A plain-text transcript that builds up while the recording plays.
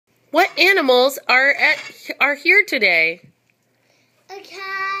What animals are here today? A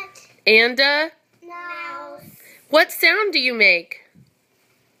cat. And a Mouse. what sound do you make?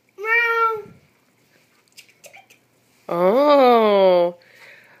 Meow. Oh.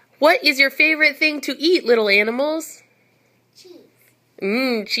 What is your favorite thing to eat, little animals?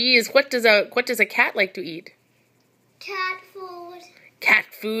 Cheese. Cheese. What does a cat like to eat? Cat food. Cat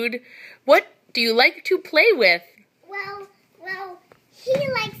food. What do you like to play with? Well, he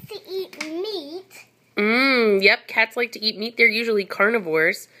likes to eat meat. Yep, cats like to eat meat. They're usually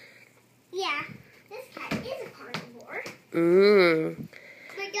carnivores. Yeah, this cat is a carnivore.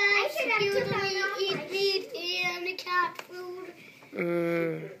 But guys usually eat meat and cat food.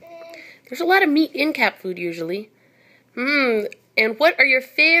 There's a lot of meat in cat food usually. And what are your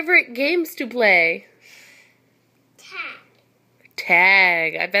favorite games to play?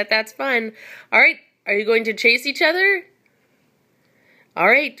 Tag. I bet that's fun. All right, are you going to chase each other? All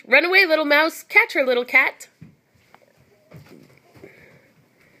right, run away, little mouse. Catch her, little cat.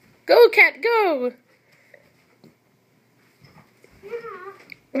 Go, cat, go.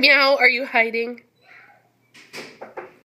 Meow, are you hiding?